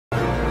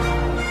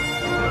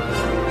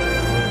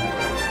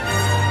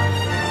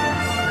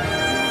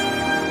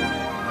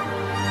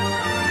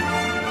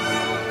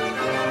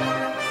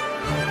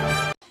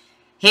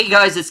Hey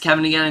guys, it's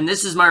Kevin again, and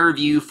this is my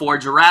review for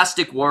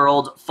Jurassic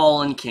World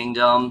Fallen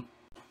Kingdom.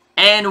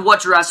 And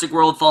what Jurassic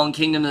World Fallen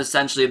Kingdom is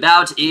essentially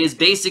about is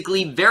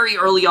basically very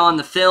early on in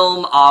the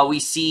film, we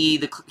see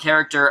the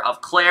character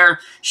of Claire.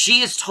 She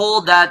is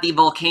told that the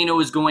volcano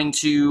is going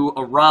to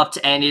erupt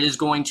and it is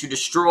going to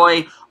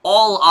destroy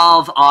all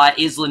of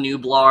Isla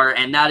Nublar,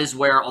 and that is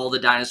where all the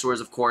dinosaurs,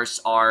 of course,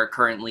 are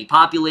currently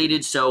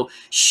populated. So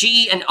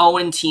she and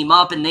Owen team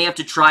up, and they have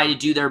to try to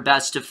do their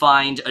best to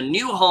find a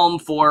new home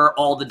for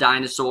all the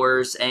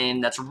dinosaurs,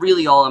 and that's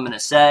really all I'm going to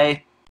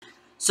say.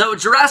 So,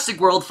 Jurassic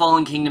World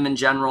Fallen Kingdom in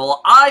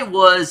general, I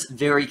was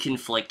very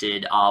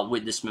conflicted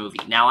with this movie.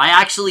 Now, I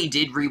actually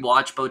did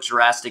rewatch both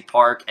Jurassic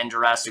Park and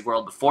Jurassic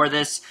World before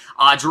this.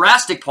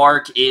 Jurassic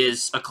Park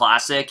is a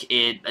classic.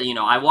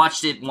 I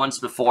watched it once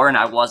before and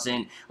I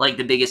wasn't, like,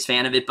 the biggest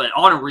fan of it, but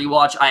on a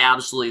rewatch, I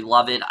absolutely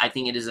love it. I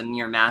think it is a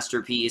near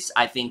masterpiece.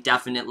 I think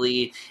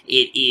definitely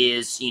it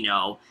is,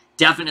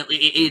 Definitely,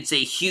 it's a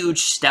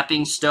huge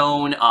stepping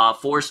stone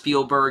for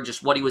Spielberg,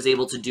 just what he was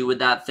able to do with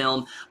that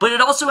film. But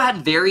it also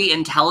had very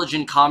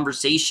intelligent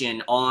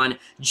conversation on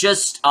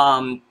just,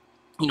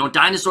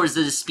 dinosaurs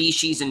as a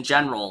species in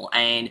general,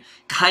 and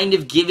kind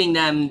of giving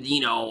them,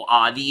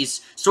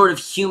 these sort of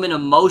human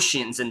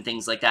emotions and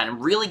things like that,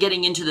 and really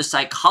getting into the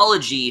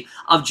psychology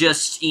of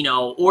just,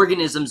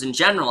 organisms in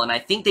general. And I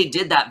think they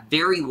did that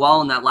very well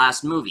in that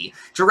last movie.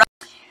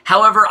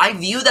 However, I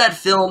view that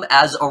film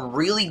as a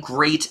really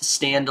great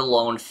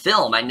standalone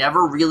film. I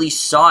never really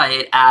saw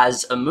it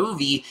as a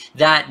movie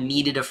that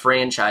needed a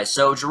franchise.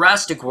 So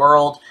Jurassic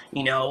World,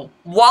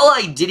 while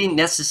I didn't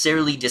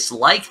necessarily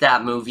dislike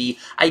that movie,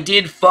 I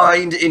did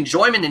find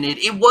enjoyment in it.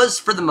 It was,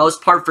 for the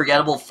most part,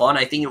 forgettable fun.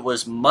 I think it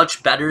was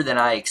much better than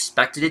I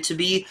expected it to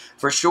be,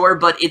 for sure,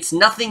 but it's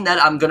nothing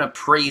that I'm gonna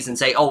praise and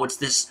say, oh, it's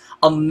this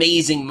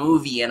amazing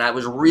movie and I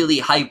was really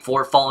hyped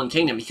for Fallen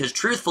Kingdom, because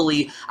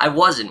truthfully, I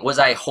wasn't. Was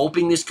I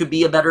hoping this could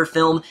be a better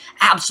film?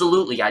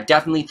 Absolutely. I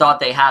definitely thought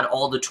they had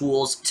all the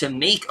tools to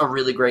make a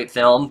really great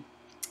film.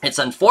 It's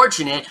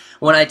unfortunate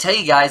when I tell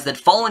you guys that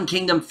Fallen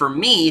Kingdom, for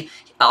me,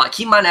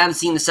 keep in mind I haven't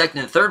seen the second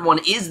and third one,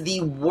 is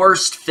the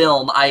worst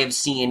film I have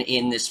seen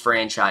in this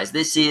franchise.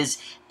 This is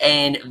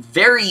a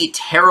very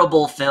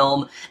terrible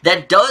film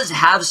that does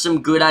have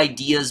some good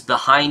ideas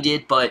behind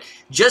it, but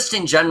just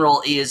in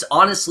general is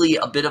honestly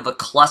a bit of a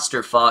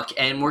clusterfuck,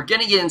 and we're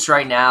gonna get into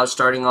right now,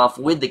 starting off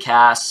with the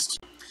cast.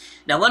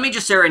 Now, let me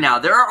just say right now,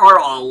 there are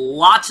a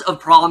lot of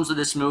problems with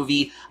this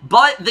movie,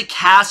 but the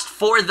cast,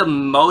 for the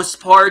most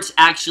part,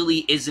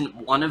 actually isn't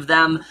one of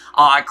them.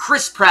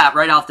 Chris Pratt,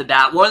 right off the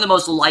bat, one of the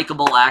most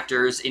likable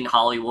actors in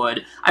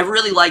Hollywood. I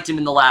really liked him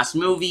in the last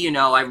movie,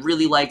 I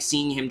really liked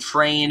seeing him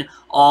train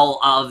all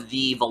of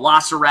the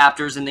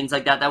velociraptors and things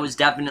like that. That was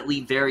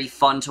definitely very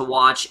fun to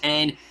watch,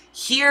 and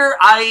here,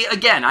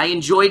 I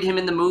enjoyed him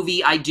in the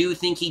movie. I do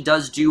think he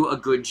does do a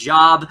good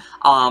job.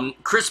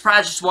 Chris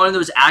Pratt's just one of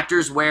those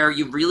actors where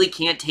you really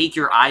can't take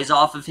your eyes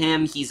off of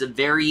him. He's a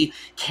very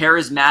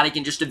charismatic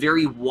and just a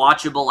very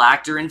watchable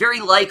actor, and very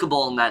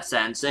likable in that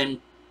sense.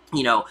 And,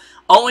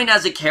 Owen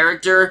as a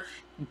character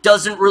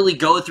doesn't really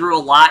go through a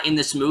lot in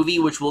this movie,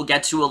 which we'll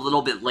get to a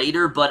little bit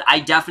later, but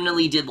I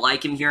definitely did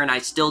like him here, and I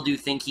still do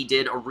think he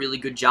did a really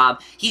good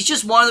job. He's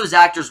just one of those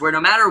actors where no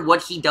matter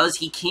what he does,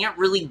 he can't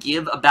really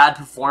give a bad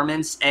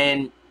performance,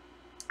 and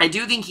I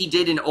do think he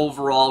did an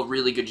overall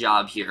really good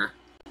job here.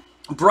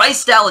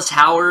 Bryce Dallas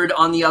Howard,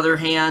 on the other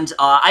hand,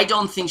 I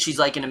don't think she's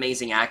like an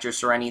amazing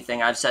actress or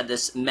anything. I've said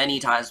this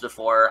many times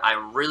before. I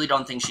really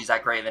don't think she's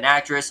that great of an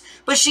actress,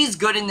 but she's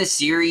good in this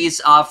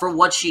series. For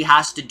what she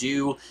has to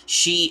do,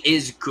 she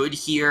is good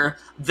here.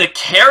 The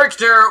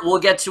character we'll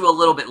get to a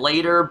little bit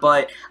later,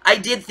 but I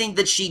did think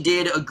that she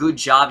did a good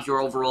job here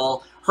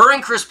overall. Her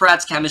and Chris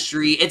Pratt's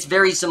chemistry, it's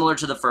very similar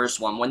to the first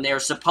one. When they're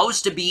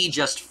supposed to be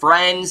just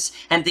friends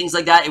and things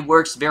like that, it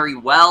works very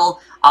well.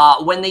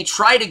 When they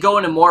try to go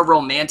into more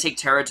romantic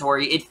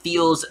territory, it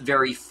feels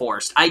very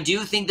forced. I do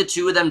think the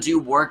two of them do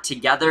work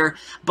together,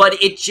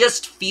 but it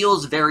just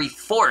feels very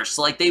forced.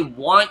 Like, they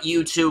want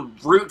you to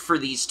root for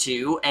these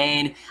two,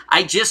 and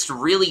I just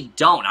really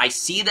don't. I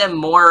see them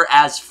more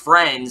as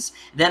friends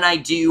than I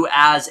do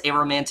as a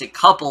romantic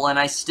couple, and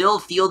I still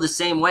feel the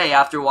same way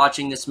after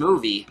watching this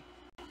movie.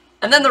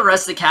 And then the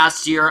rest of the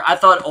cast here, I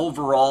thought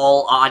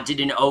overall did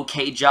an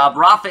okay job.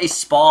 Rafe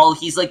Spall,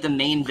 he's like the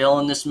main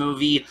villain in this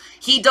movie.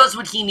 He does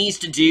what he needs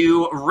to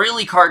do,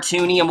 really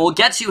cartoony, and we'll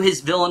get to his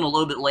villain a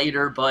little bit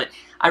later, but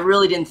I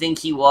really didn't think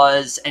he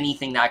was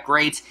anything that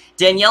great.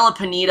 Daniella,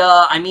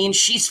 Pineda, I mean,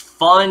 she's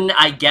fun,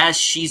 I guess.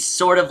 She's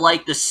sort of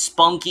like the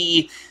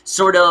spunky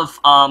sort of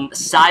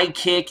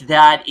sidekick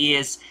that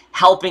is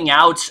helping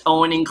out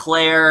Owen and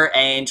Claire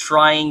and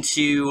trying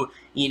to,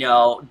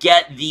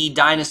 get the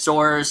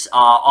dinosaurs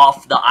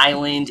off the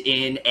island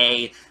in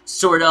a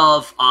sort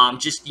of,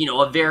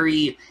 a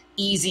very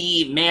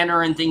easy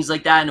manner and things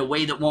like that, in a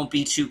way that won't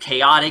be too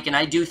chaotic, and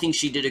I do think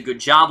she did a good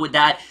job with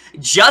that.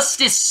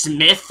 Justice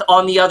Smith,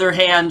 on the other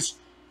hand,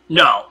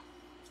 no.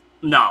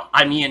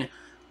 I mean,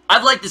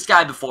 I've liked this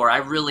guy before, I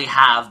really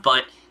have,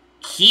 but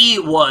he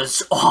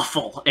was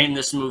awful in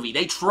this movie.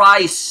 They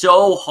try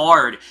so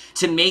hard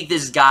to make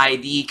this guy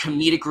the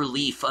comedic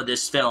relief of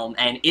this film,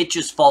 and it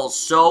just falls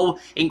so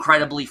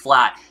incredibly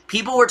flat.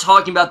 People were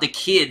talking about the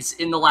kids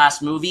in the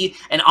last movie,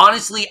 and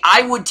honestly,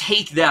 I would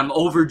take them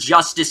over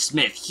Justice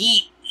Smith.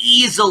 He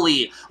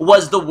easily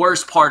was the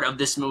worst part of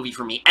this movie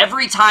for me.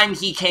 Every time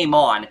he came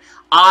on,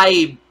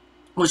 I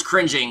was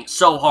cringing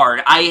so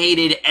hard. I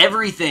hated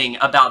everything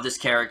about this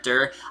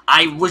character.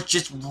 I was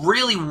just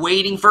really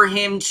waiting for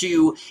him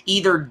to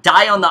either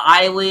die on the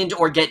island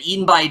or get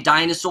eaten by a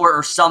dinosaur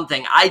or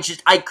something.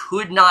 I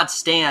could not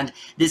stand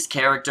this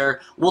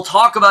character. We'll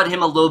talk about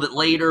him a little bit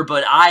later,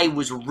 but I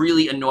was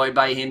really annoyed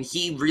by him.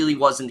 He really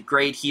wasn't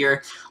great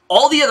here.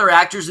 All the other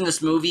actors in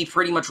this movie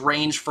pretty much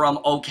range from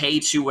okay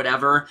to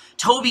whatever.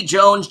 Toby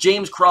Jones,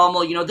 James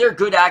Cromwell, you know, they're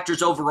good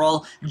actors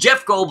overall.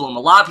 Jeff Goldblum, a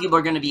lot of people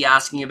are going to be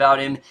asking about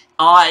him.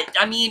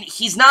 I mean,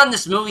 he's not in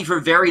this movie for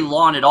very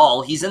long at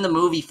all. He's in the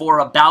movie for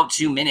about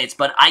 2 minutes,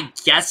 but I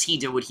guess he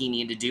did what he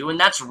needed to do, and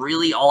that's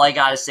really all I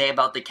gotta say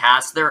about the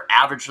cast. They're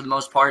average for the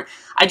most part.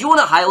 I do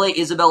want to highlight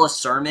Isabella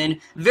Sermon.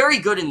 Very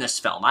good in this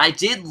film. I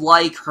did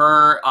like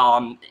her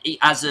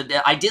as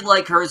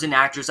an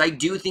actress. I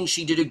do think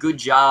she did a good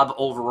job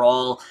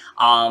overall.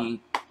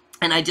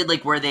 And I did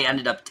like where they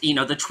ended up, you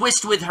know, the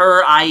twist with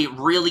her, I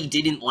really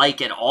didn't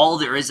like at all.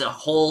 There is a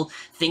whole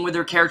thing with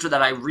her character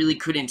that I really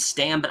couldn't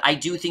stand, but I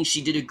do think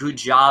she did a good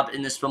job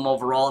in this film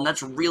overall, and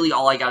that's really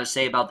all I gotta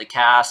say about the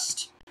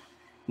cast.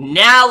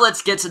 Now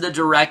let's get to the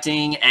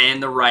directing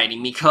and the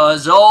writing,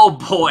 because oh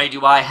boy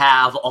do I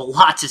have a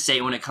lot to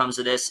say when it comes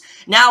to this.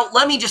 Now,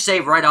 let me just say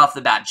right off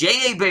the bat,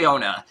 J.A.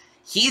 Bayona,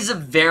 he's a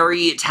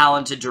very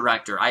talented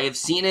director. I have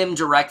seen him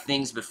direct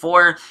things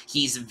before.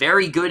 He's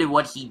very good at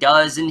what he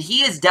does, and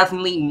he is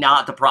definitely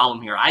not the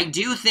problem here. I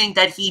do think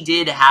that he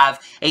did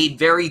have a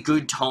very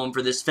good tone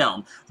for this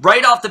film.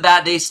 Right off the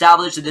bat, they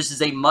established that this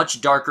is a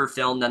much darker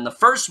film than the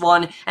first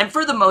one, and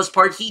for the most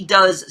part, he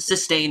does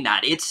sustain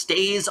that. It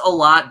stays a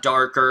lot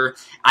darker.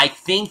 I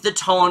think the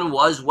tone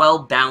was well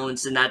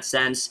balanced in that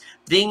sense.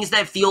 Things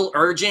that feel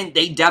urgent,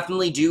 they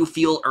definitely do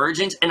feel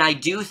urgent, and I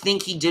do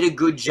think he did a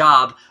good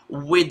job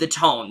with the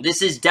tone.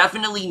 This is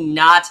definitely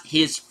not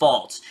his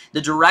fault. The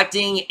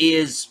directing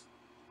is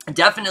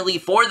definitely,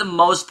 for the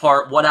most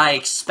part, what I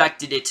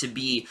expected it to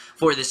be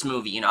for this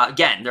movie. You know,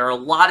 again, there are a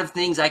lot of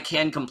things I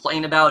can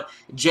complain about.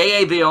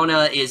 J.A.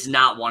 Bayona is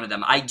not one of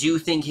them. I do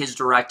think his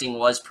directing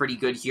was pretty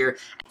good here.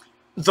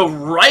 The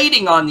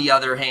writing, on the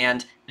other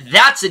hand,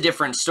 that's a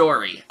different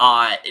story,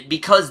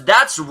 because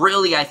that's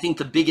really, I think,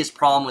 the biggest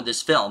problem with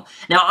this film.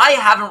 Now, I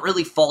haven't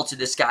really faulted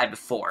this guy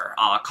before,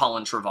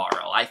 Colin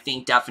Trevorrow. I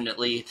think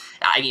definitely,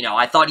 you know,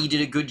 I thought he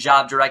did a good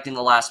job directing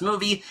the last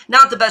movie.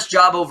 Not the best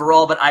job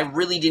overall, but I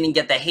really didn't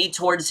get the hate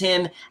towards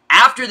him.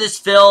 After this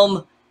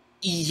film,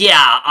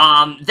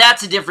 yeah,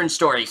 that's a different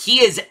story.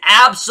 He is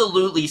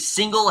absolutely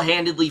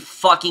single-handedly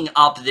fucking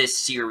up this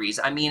series.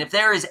 I mean, if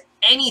there is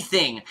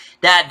anything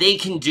that they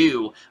can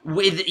do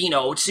with, you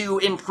know, to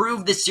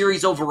improve the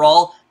series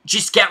overall,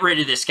 just get rid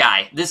of this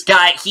guy. This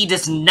guy, he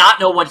does not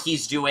know what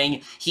he's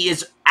doing. He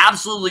is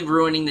absolutely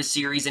ruining the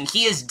series, and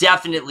he is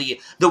definitely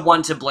the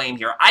one to blame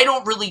here. I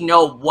don't really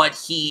know what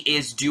he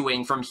is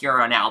doing from here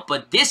on out,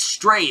 but this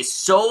strays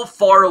so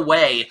far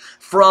away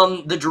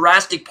from the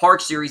Jurassic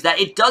Park series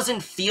that it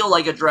doesn't feel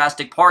like a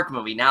Jurassic Park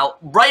movie. Now,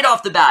 right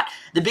off the bat,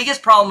 the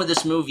biggest problem with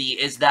this movie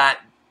is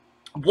that,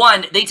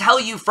 one, they tell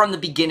you from the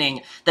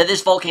beginning that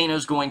this volcano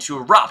is going to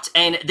erupt,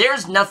 and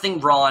there's nothing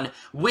wrong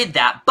with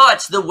that,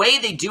 but the way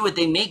they do it,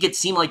 they make it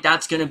seem like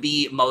that's going to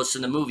be most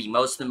of the movie.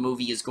 Most of the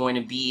movie is going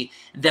to be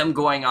them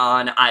going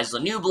on Isla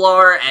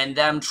Nublar and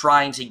them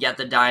trying to get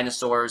the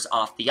dinosaurs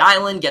off the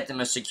island, get them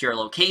a secure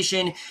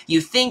location.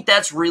 You think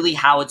that's really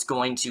how it's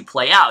going to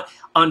play out.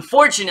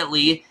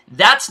 Unfortunately,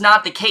 that's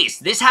not the case.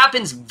 This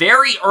happens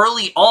very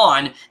early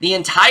on. The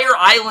entire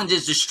island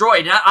is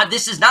destroyed. Now,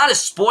 this is not a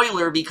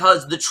spoiler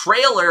because the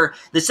trailer,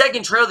 the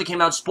second trailer that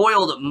came out,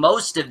 spoiled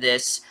most of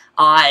this.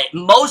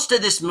 Most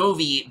of this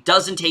movie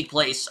doesn't take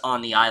place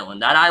on the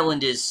island. That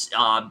island is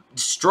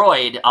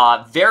destroyed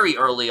very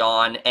early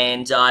on,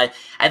 and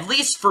at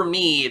least for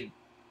me,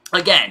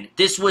 again,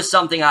 this was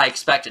something I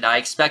expected. I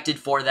expected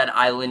for that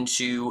island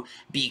to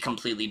be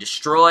completely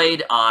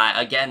destroyed.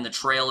 Again, the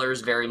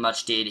trailers very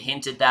much did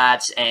hint at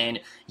that, and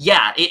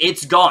yeah,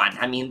 it's gone.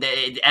 I mean,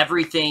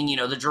 everything, you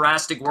know, the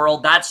Jurassic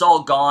World, that's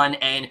all gone,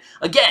 and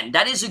again,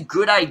 that is a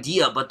good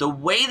idea, but the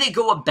way they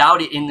go about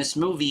it in this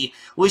movie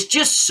was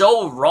just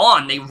so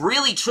wrong. They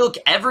really took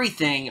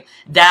everything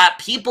that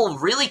people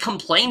really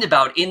complained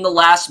about in the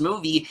last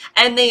movie,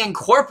 and they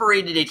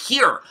incorporated it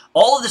here.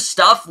 All of the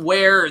stuff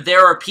where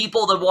there are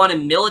people that want to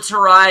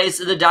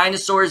militarize the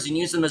dinosaurs and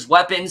use them as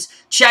weapons,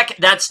 check,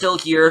 that's still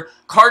here.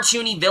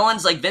 Cartoony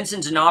villains like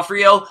Vincent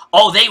D'Onofrio,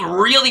 oh, they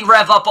really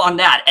rev up on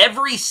that.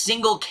 Every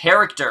single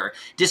character,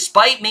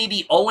 despite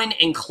maybe Owen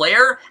and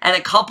Claire and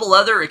a couple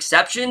other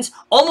exceptions,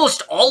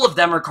 almost all of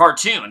them are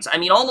cartoons. I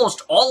mean,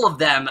 almost all of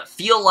them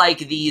feel like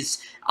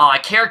these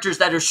characters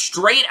that are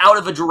straight out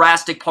of a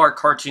Jurassic Park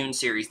cartoon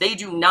series. They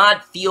do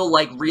not feel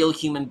like real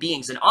human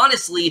beings, and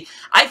honestly,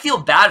 I feel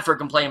bad for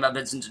complaining about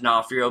Vincent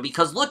D'Onofrio,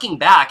 because looking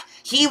back,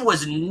 he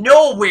was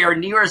nowhere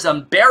near as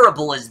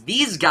unbearable as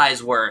these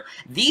guys were.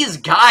 These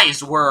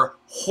guys were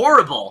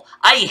horrible.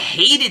 I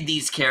hated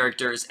these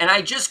characters, and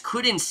I just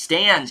couldn't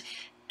stand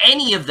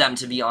any of them,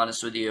 to be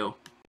honest with you.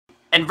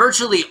 And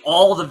virtually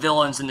all the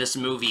villains in this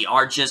movie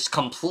are just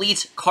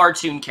complete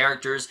cartoon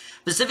characters,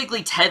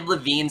 specifically Ted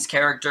Levine's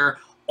character.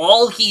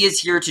 All he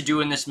is here to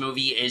do in this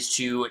movie is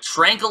to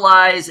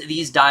tranquilize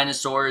these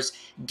dinosaurs,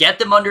 get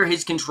them under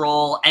his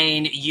control,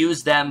 and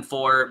use them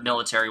for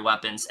military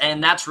weapons.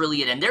 And that's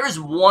really it. And there is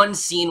one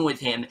scene with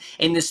him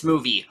in this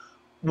movie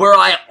where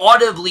I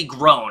audibly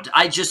groaned.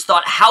 I just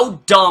thought,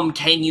 how dumb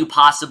can you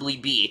possibly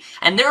be?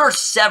 And there are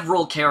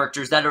several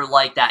characters that are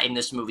like that in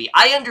this movie.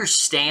 I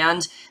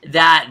understand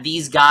that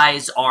these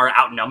guys are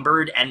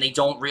outnumbered and they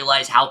don't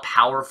realize how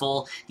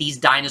powerful these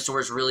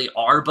dinosaurs really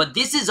are, but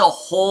this is a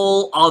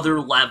whole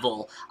other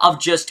level of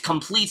just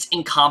complete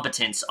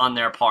incompetence on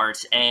their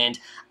part, and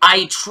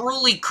I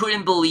truly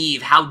couldn't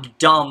believe how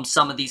dumb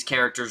some of these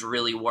characters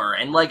really were.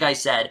 And like I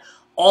said,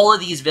 all of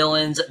these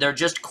villains, they're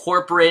just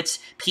corporate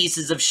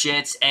pieces of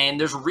shit, and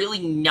there's really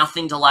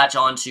nothing to latch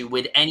onto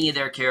with any of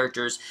their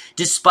characters,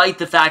 despite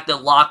the fact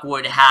that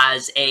Lockwood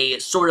has a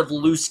sort of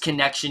loose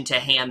connection to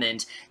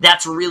Hammond.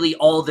 That's really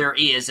all there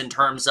is in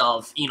terms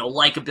of, you know,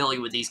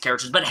 likability with these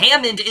characters. But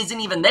Hammond isn't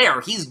even there.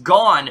 He's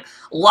gone.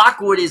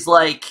 Lockwood is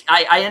like,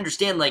 I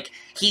understand, like,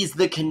 he's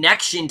the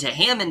connection to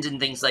Hammond and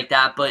things like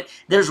that, but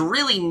there's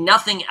really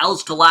nothing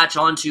else to latch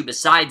onto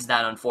besides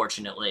that,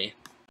 unfortunately.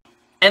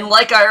 And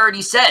like I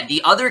already said,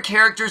 the other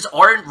characters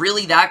aren't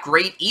really that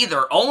great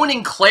either. Owen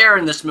and Claire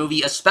in this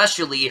movie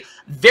especially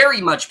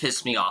very much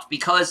pissed me off,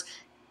 because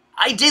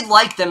I did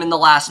like them in the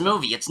last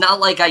movie. It's not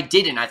like I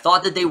didn't. I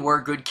thought that they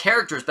were good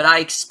characters, but I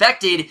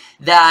expected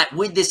that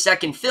with this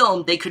second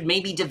film, they could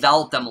maybe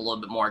develop them a little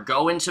bit more,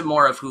 go into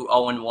more of who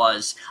Owen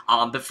was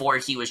before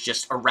he was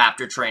just a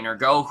raptor trainer,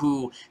 go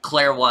who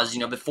Claire was, you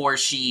know, before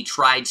she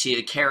tried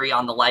to carry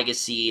on the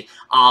legacy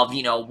of,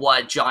 you know,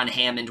 what John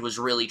Hammond was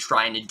really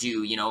trying to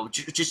do, you know,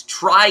 just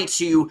try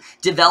to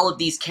develop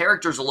these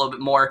characters a little bit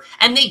more,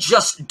 and they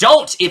just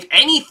don't. If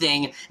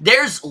anything,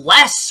 there's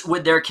less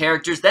with their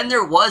characters than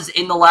there was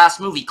in the last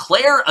movie.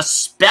 Claire,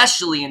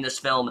 especially in this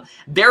film,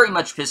 very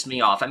much pissed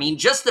me off. I mean,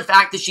 just the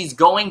fact that she's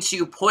going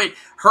to put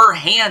her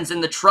hands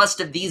in the trust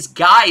of these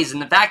guys, and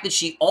the fact that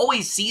she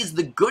always sees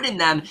the good in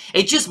them,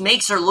 it just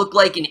makes her look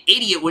like an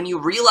idiot when you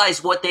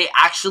realize what they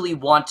actually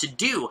want to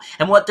do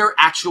and what their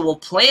actual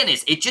plan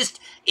is.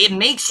 It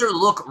makes her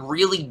look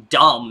really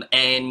dumb,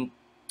 and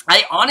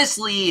I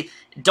honestly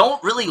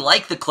don't really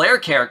like the Claire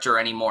character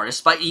anymore,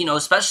 despite, you know,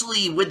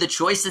 especially with the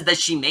choices that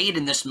she made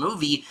in this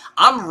movie.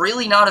 I'm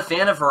really not a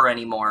fan of her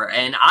anymore,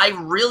 and I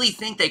really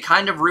think they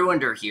kind of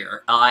ruined her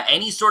here.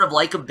 Any sort of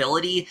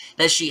likability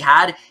that she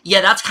had,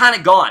 yeah, that's kind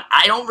of gone.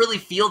 I don't really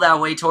feel that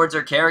way towards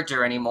her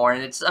character anymore,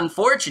 and it's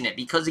unfortunate,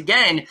 because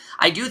again,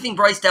 I do think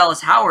Bryce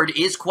Dallas Howard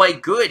is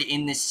quite good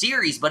in this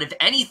series, but if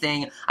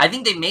anything, I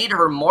think they made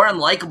her more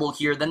unlikable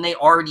here than they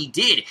already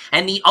did.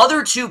 And the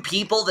other two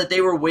people that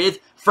they were with,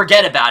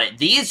 forget about it.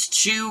 These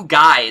two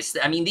guys,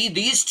 I mean,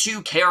 these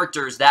two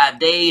characters that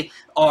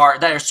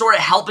are sort of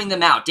helping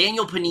them out,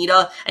 Daniel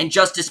Pineda and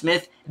Justice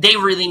Smith, they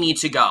really need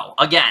to go.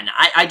 Again,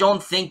 I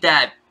don't think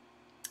that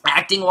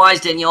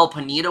acting-wise Danielle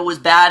Pineda was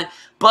bad,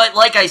 but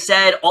like I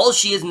said, all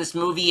she is in this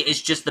movie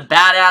is just the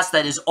badass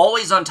that is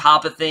always on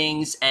top of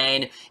things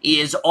and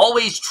is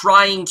always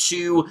trying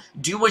to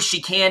do what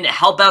she can to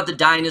help out the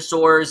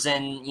dinosaurs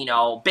and, you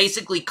know,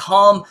 basically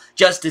calm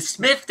Justice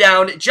Smith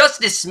down.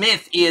 Justice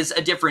Smith is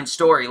a different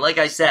story. Like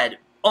I said,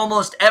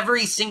 almost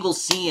every single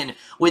scene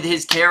with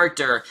his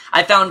character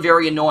I found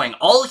very annoying.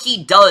 All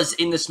he does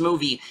in this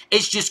movie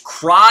is just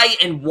cry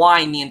and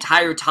whine the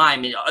entire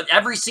time. And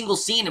every single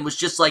scene, it was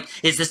just like,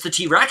 is this the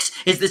T-Rex?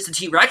 Is this the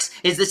T-Rex?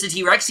 Is this the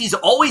T-Rex? He's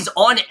always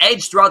on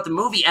edge throughout the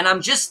movie, and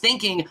I'm just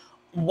thinking,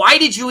 why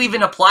did you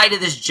even apply to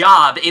this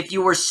job if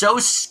you were so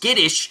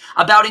skittish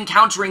about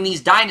encountering these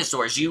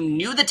dinosaurs? You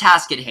knew the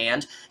task at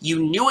hand.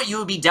 You knew what you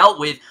would be dealt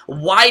with.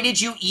 Why did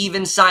you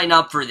even sign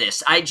up for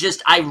this?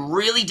 I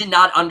really did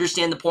not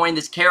understand the point of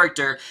this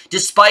character,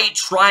 despite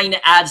trying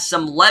to add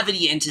some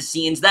levity into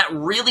scenes that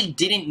really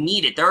didn't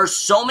need it. There are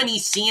so many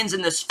scenes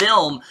in this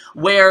film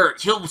where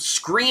he'll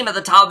scream at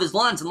the top of his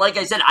lungs, and like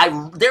I said,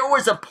 there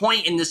was a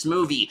point in this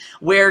movie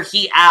where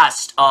he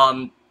asked,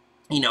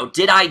 you know,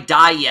 did I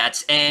die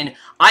yet? And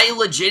I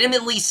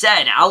legitimately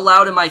said out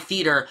loud in my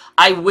theater,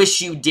 I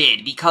wish you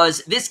did,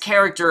 because this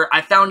character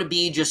I found to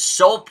be just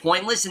so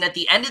pointless, and at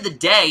the end of the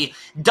day,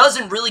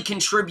 doesn't really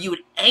contribute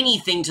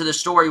anything to the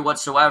story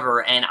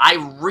whatsoever, and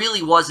I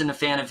really wasn't a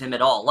fan of him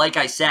at all. Like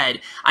I said,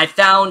 I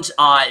found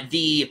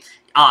the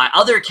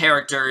other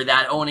character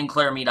that Owen and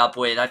Claire meet up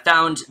with, I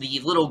found the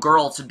little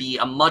girl to be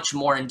a much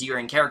more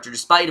endearing character,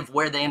 despite of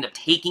where they end up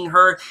taking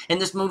her in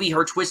this movie.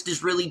 Her twist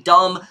is really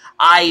dumb.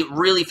 I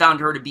really found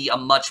her to be a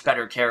much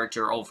better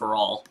character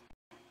overall.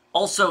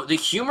 Also, the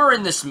humor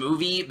in this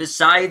movie,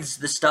 besides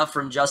the stuff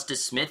from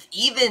Justice Smith,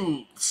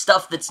 even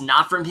stuff that's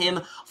not from him,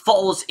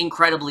 falls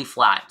incredibly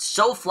flat.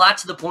 So flat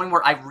to the point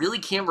where I really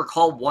can't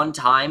recall one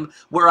time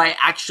where I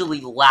actually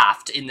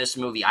laughed in this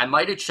movie. I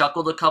might have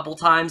chuckled a couple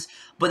times,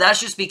 but that's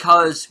just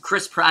because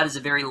Chris Pratt is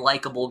a very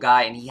likable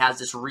guy, and he has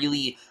this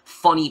really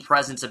funny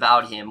presence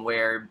about him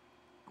where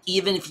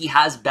even if he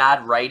has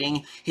bad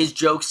writing, his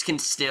jokes can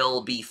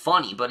still be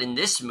funny. But in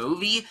this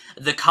movie,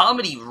 the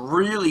comedy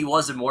really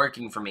wasn't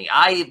working for me.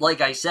 Like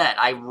I said,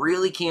 I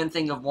really can't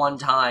think of one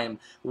time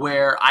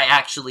where I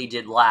actually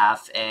did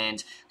laugh.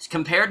 And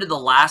compared to the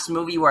last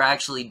movie where I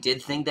actually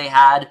did think they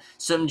had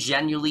some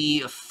genuinely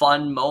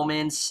fun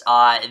moments,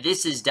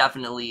 this is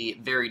definitely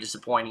very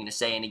disappointing to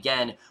say. And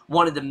again,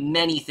 one of the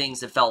many things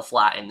that fell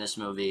flat in this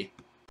movie.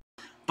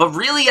 But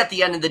really, at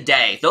the end of the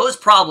day, those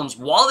problems,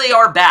 while they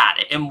are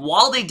bad, and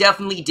while they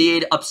definitely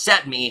did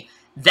upset me,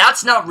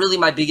 that's not really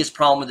my biggest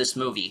problem with this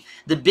movie.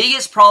 The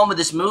biggest problem with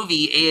this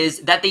movie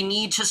is that they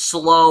need to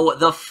slow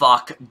the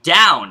fuck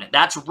down.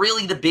 That's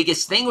really the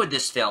biggest thing with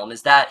this film,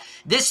 is that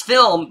this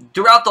film,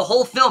 throughout the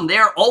whole film,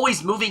 they're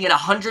always moving at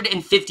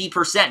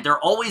 150%. They're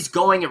always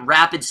going at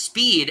rapid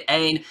speed,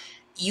 and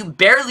you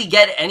barely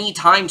get any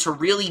time to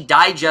really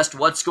digest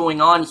what's going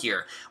on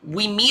here.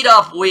 We meet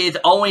up with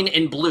Owen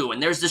and Blue,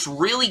 and there's this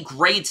really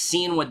great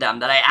scene with them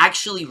that I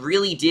actually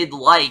really did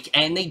like,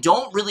 and they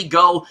don't really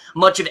go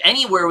much of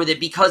anywhere with it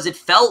because it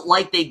felt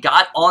like they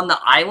got on the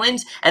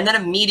island, and then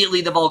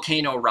immediately the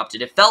volcano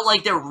erupted. It felt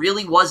like there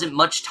really wasn't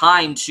much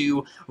time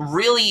to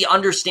really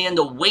understand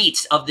the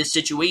weight of this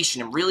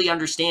situation and really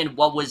understand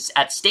what was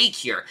at stake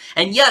here.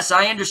 And yes,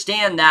 I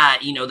understand that,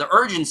 you know, the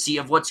urgency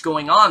of what's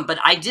going on, but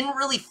I didn't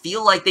really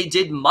feel like they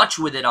did much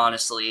with it,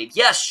 honestly.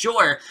 Yes,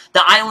 sure,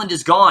 the island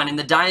is gone and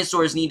the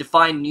dinosaurs need to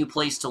find a new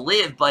place to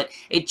live, but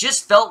it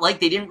just felt like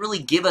they didn't really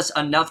give us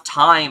enough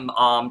time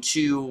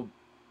to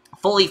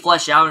fully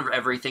flesh out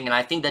everything, and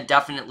I think that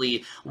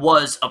definitely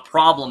was a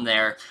problem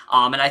there.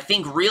 And I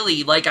think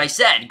really, like I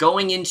said,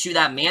 going into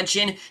that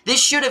mansion,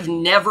 this should have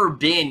never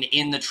been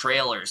in the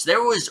trailers.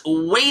 There was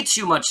way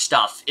too much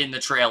stuff in the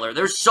trailer.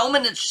 There's so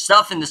much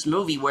stuff in this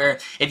movie where,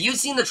 if you've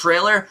seen the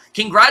trailer,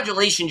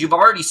 congratulations, you've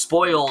already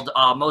spoiled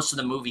most of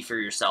the movie for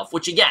yourself,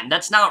 which again,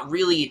 that's not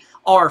really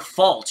our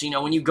fault. You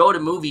know, when you go to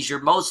movies, you're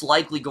most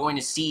likely going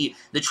to see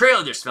the trailer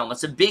of this film.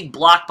 It's a big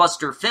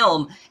blockbuster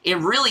film. It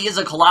really is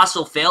a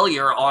colossal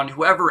failure on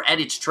whoever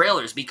edits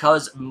trailers,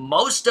 because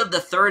most of the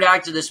third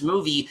act of this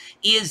movie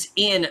is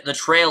in the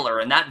trailer,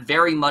 and that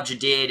very much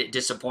did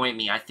disappoint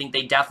me. I think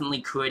they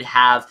definitely could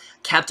have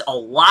kept a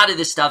lot of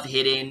this stuff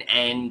hidden,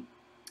 and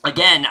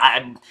again,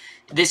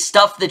 this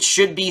stuff that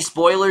should be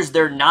spoilers,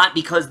 they're not,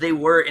 because they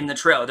were in the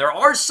trailer. There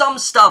are some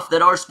stuff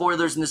that are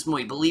spoilers in this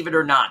movie, believe it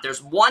or not.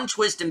 There's one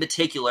twist in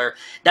particular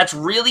that's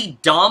really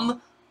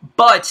dumb,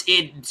 but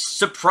it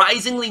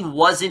surprisingly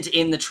wasn't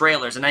in the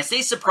trailers. And I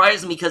say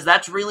surprising because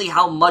that's really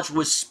how much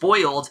was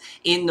spoiled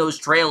in those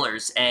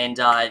trailers. And,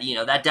 you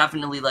know, that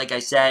definitely, like I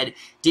said,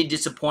 did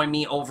disappoint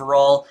me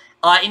overall.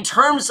 In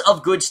terms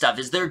of good stuff,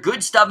 is there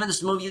good stuff in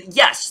this movie?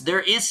 Yes,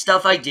 there is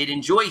stuff I did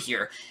enjoy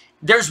here.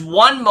 There's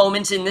one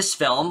moment in this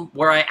film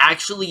where I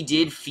actually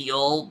did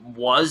feel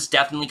was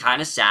definitely kind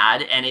of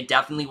sad, and it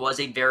definitely was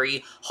a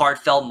very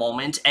heartfelt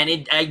moment,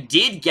 and I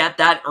did get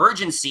that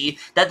urgency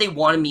that they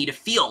wanted me to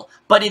feel.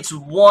 But it's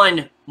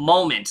one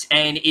moment,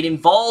 and it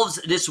involves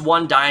this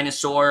one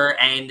dinosaur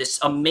and this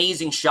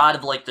amazing shot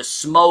of like the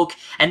smoke,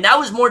 and that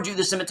was more due to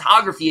the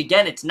cinematography.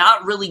 Again, it's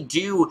not really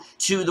due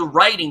to the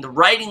writing. The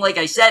writing, like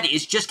I said,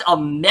 is just a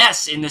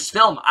mess in this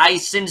film. I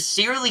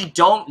sincerely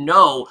don't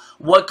know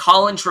what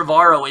Colin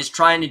Trevorrow is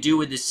trying to do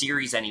with this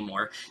series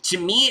anymore. To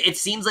me, it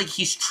seems like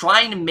he's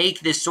trying to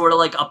make this sort of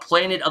like a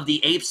Planet of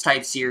the Apes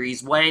type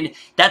series, when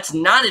that's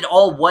not at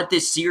all what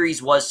this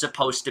series was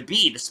supposed to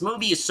be. This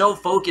movie is so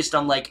focused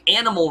on like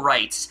animal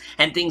rights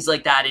and things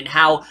like that, and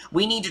how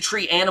we need to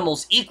treat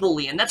animals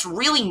equally, and that's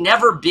really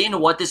never been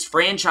what this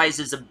franchise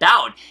is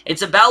about.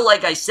 It's about,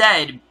 like I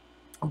said,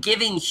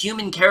 giving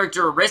human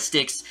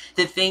characteristics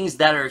to things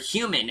that are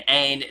human,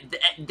 and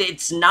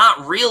it's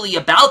not really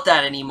about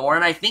that anymore,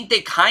 and I think they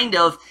kind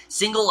of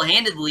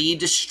single-handedly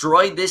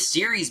destroyed this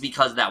series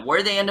because of that.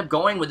 Where they end up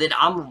going with it,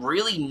 I'm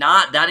really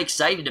not that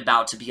excited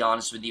about, to be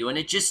honest with you, and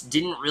it just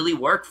didn't really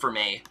work for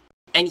me.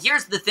 And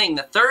here's the thing,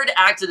 the third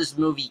act of this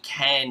movie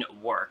can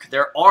work.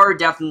 There are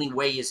definitely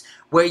ways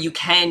where you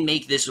can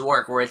make this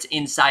work, where it's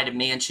inside a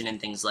mansion and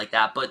things like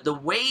that, but the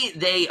way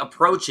they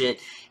approach it,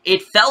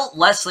 it felt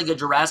less like a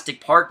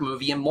Jurassic Park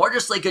movie and more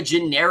just like a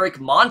generic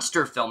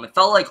monster film. It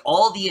felt like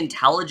all the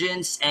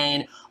intelligence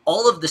and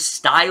all of the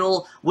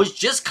style was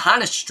just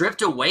kind of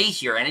stripped away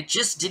here, and it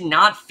just did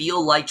not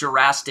feel like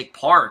Jurassic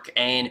Park,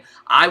 and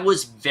I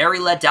was very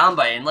let down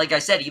by it. And like I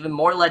said, even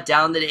more let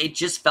down that it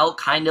just felt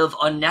kind of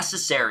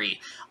unnecessary.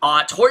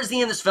 Towards the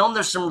end of this film,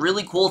 there's some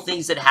really cool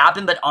things that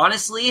happen, but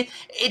honestly,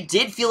 it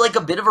did feel like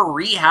a bit of a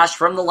rehash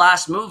from the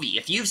last movie.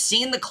 If you've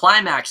seen the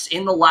climax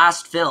in the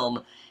last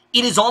film,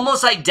 it is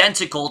almost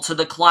identical to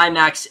the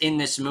climax in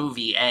this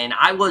movie, and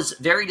I was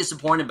very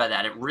disappointed by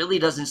that. It really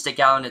doesn't stick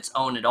out on its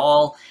own at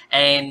all,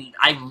 and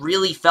I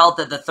really felt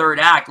that the third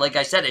act, like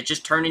I said, it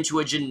just turned into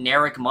a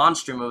generic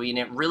monster movie, and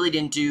it really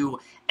didn't do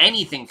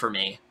anything for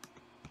me.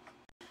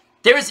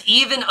 There's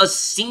even a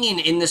scene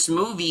in this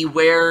movie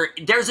where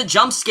there's a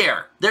jump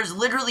scare. There's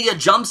literally a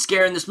jump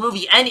scare in this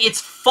movie, and it's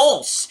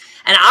false.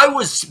 And I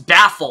was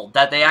baffled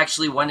that they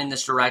actually went in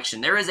this direction.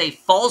 There is a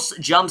false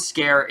jump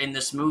scare in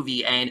this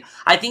movie, and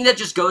I think that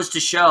just goes to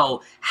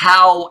show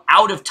how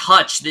out of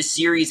touch this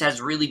series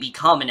has really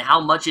become and how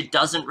much it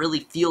doesn't really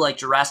feel like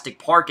Jurassic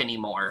Park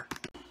anymore.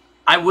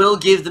 I will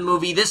give the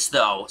movie this,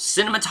 though.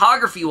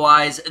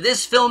 Cinematography-wise,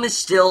 this film is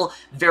still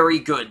very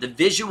good. The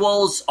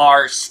visuals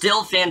are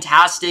still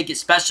fantastic,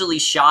 especially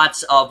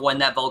shots of when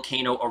that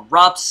volcano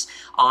erupts.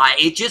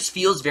 It just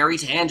feels very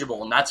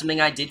tangible, and that's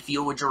something I did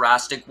feel with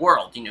Jurassic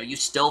World. You know, you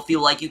still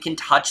feel like you can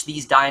touch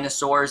these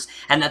dinosaurs,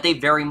 and that they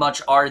very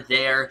much are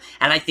there,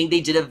 and I think they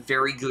did a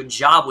very good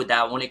job with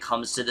that when it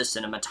comes to the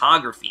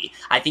cinematography.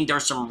 I think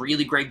there's some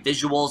really great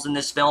visuals in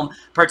this film,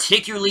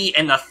 particularly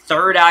in the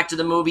third act of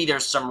the movie.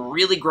 There's some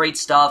really great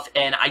stuff,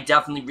 and I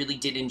definitely really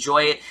did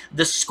enjoy it.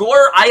 The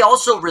score, I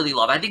also really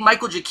love. I think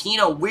Michael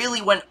Giacchino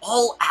really went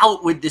all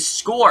out with this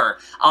score,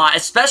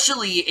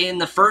 especially in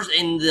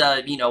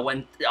the you know,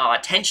 when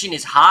tension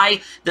is high.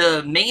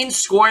 The main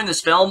score in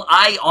this film,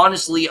 I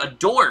honestly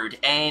adored,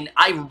 and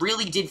I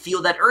really did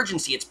feel that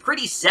urgency. It's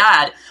pretty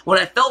sad when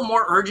I felt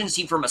more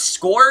urgency from a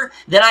score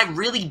than I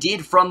really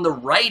did from the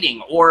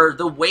writing or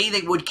the way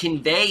they would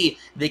convey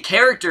the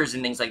characters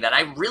and things like that.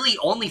 I really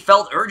only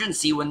felt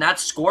urgency when that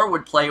score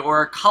would play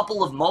or a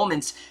couple of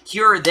moments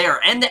here or there.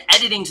 And the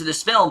editing to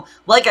this film,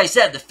 like I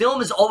said, the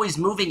film is always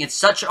moving at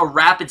such a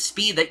rapid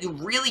speed that you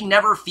really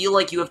never feel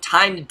like you have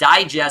time to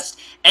digest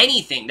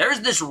anything.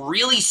 There's this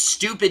really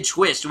stupid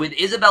twist with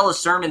Isabella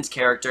Sermon's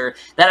character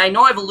that I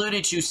know I've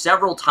alluded to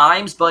several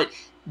times, but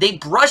they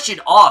brush it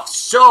off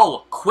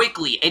so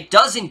quickly. It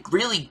doesn't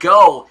really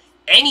go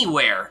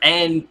anywhere,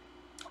 and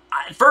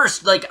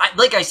first, like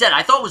I said,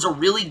 I thought it was a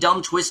really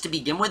dumb twist to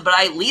begin with, but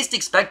I at least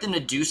expect them to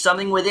do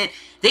something with it.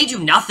 They do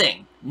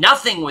nothing.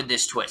 Nothing with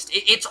this twist.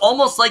 It's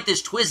almost like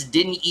this twist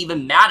didn't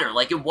even matter.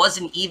 Like, it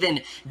wasn't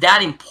even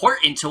that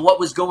important to what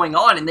was going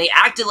on, and they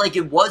acted like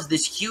it was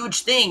this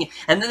huge thing,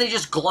 and then they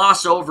just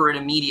gloss over it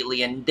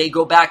immediately, and they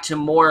go back to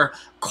more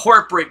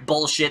corporate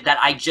bullshit that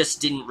I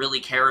just didn't really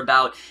care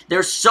about.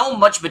 There's so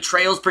much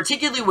betrayals,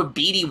 particularly with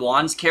BD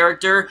Wan's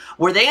character,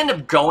 where they end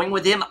up going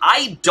with him.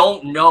 I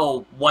don't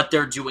know what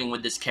they're doing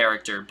with this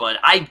character, but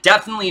I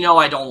definitely know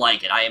I don't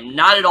like it. I am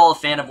not at all a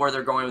fan of where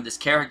they're going with this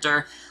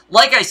character.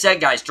 Like I said,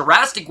 guys,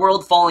 Jurassic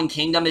World Fallen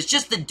Kingdom is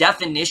just the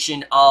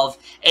definition of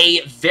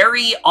a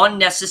very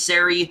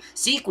unnecessary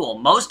sequel.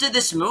 Most of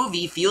this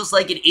movie feels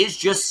like it is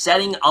just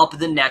setting up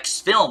the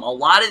next film. A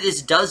lot of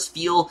this does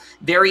feel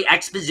very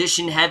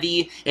exposition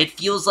heavy. It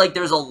feels like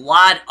there's a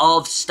lot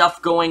of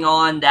stuff going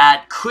on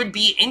that could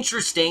be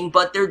interesting,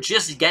 but they're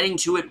just getting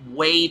to it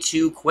way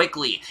too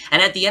quickly.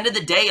 And at the end of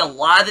the day, a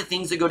lot of the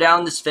things that go down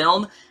in this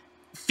film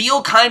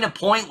feel kind of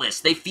pointless.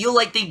 They feel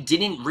like they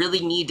didn't really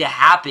need to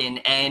happen,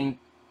 and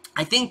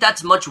I think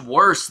that's much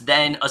worse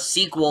than a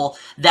sequel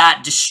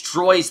that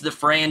destroys the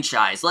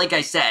franchise. Like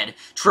I said,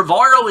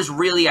 Trevorrow is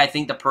really, I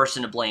think, the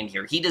person to blame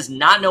here. He does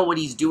not know what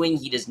he's doing.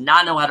 He does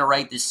not know how to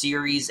write this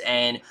series,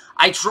 and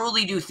I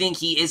truly do think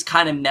he is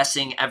kind of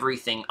messing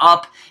everything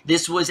up.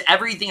 This was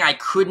everything I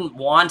couldn't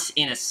want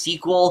in a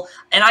sequel,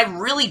 and I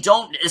really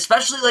don't,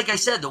 especially like I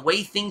said, the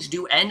way things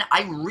do end,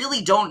 I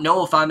really don't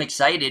know if I'm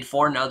excited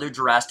for another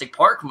Jurassic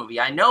Park movie.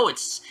 I know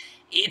it's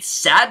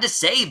sad to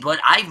say, but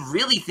I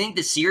really think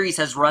the series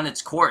has run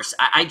its course.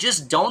 I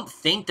just don't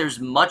think there's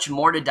much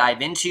more to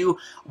dive into.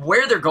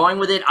 Where they're going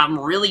with it, I'm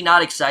really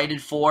not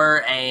excited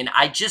for, and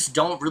I just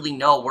don't really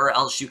know where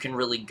else you can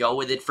really go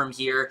with it from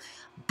here.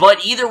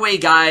 But either way,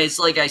 guys,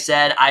 like I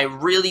said, I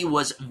really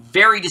was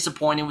very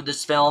disappointed with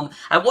this film.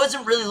 I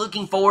wasn't really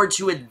looking forward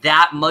to it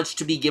that much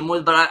to begin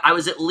with, but I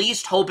was at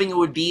least hoping it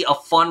would be a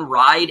fun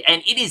ride,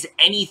 and it is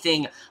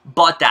anything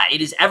but that.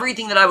 It is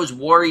everything that I was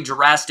worried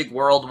Jurassic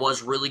World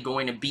was really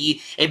going to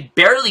be. It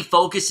barely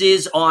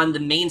focuses on the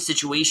main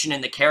situation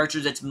and the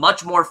characters. It's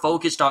much more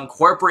focused on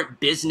corporate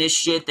business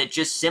shit that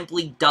just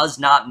simply does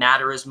not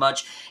matter as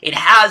much. It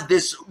has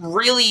this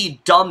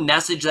really dumb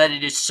message that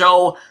it is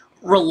so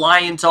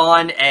reliant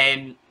on,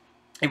 and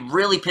it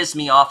really pissed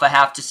me off, I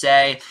have to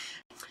say.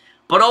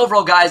 But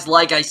overall, guys,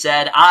 like I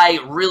said, I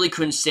really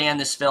couldn't stand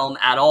this film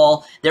at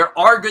all. There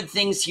are good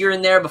things here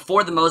and there, but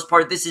for the most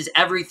part, this is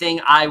everything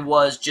I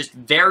was just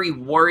very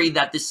worried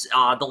that this,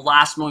 the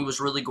last movie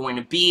was really going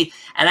to be.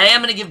 And I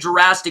am going to give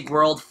Jurassic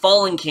World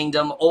Fallen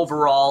Kingdom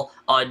overall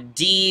a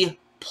D+.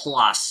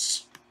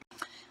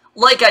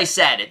 Like I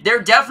said,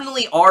 there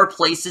definitely are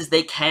places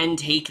they can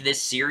take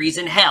this series,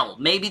 and hell,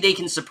 maybe they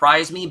can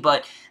surprise me,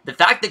 but the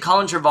fact that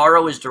Colin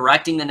Trevorrow is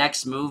directing the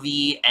next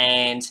movie,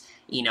 and,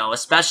 you know,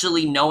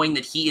 especially knowing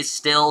that he is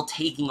still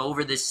taking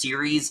over this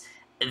series,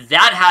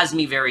 that has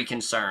me very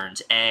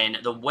concerned, and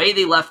the way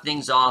they left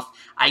things off,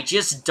 I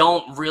just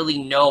don't really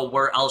know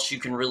where else you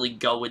can really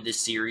go with this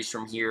series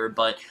from here.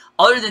 But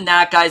other than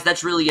that, guys,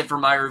 that's really it for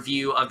my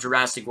review of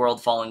Jurassic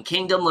World Fallen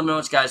Kingdom. Let me know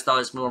what you guys thought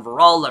of this movie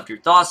overall, left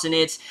your thoughts in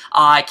it.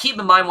 Keep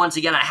in mind, once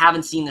again, I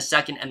haven't seen the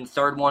second and the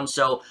third one,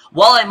 so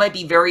while I might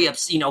be very,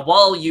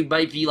 while you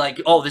might be like,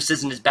 oh, this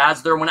isn't as bad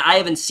as the third one, I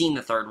haven't seen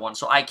the third one,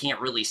 so I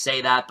can't really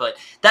say that. But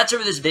that's it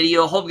for this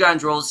video. Hope you guys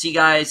enjoyed. See you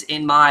guys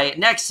in my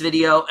next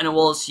video, and I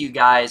will see you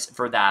guys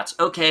for that.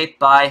 Okay,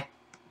 bye.